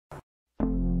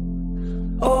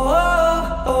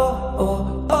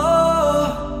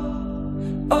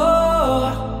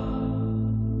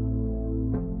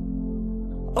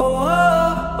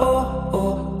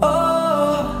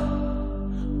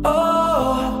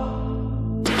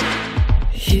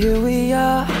Here we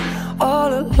are,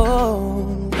 all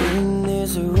alone in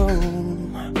this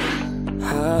room.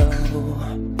 How?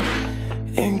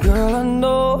 And girl, I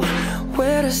know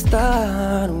where to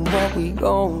start and what we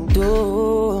gon'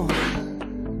 do.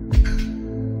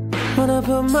 Wanna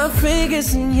put my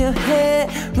fingers in your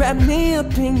head, wrap me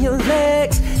up in your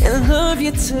legs, and love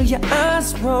you till your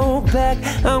eyes roll back.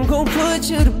 I'm gon' put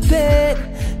you to bed,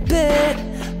 bed,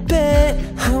 bed.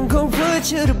 I'm gon'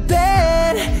 put you to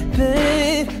bed,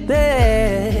 baby.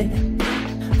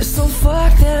 So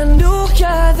fuck that new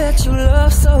guy that you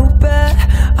love so bad.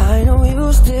 I know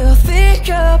you still think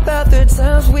about the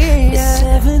times we had.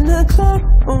 It's 7 o'clock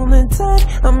on the dot.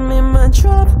 I'm in my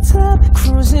drop top,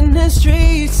 cruising the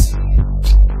streets.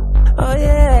 Oh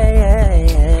yeah, yeah,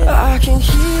 yeah. I can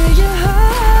hear your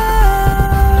heart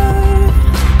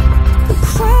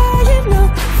crying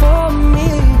out for me,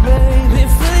 baby.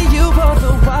 For you, all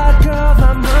the wild girl,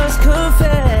 I must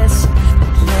confess.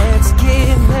 Let's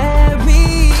get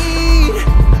married.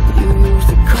 You used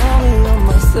to call me on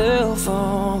my cell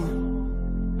phone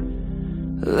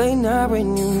late night when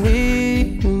you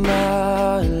need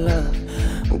my love.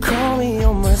 Call me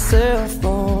on my cell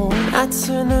phone. I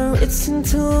turn the Ritz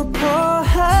into a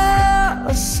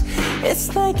poorhouse.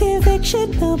 It's like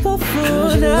eviction number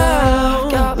 4 now.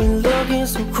 Got me looking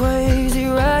so crazy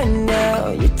right now.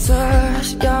 Your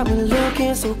touch got me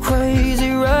looking so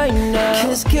crazy right now.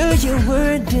 Cause girl, you're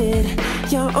worth it.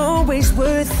 You're always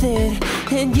worth it.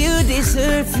 And you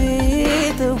deserve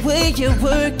it the way you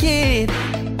work it.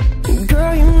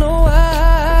 Girl, you know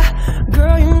why.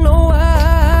 Girl, you know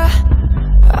why.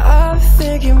 I'm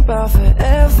thinking about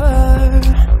forever.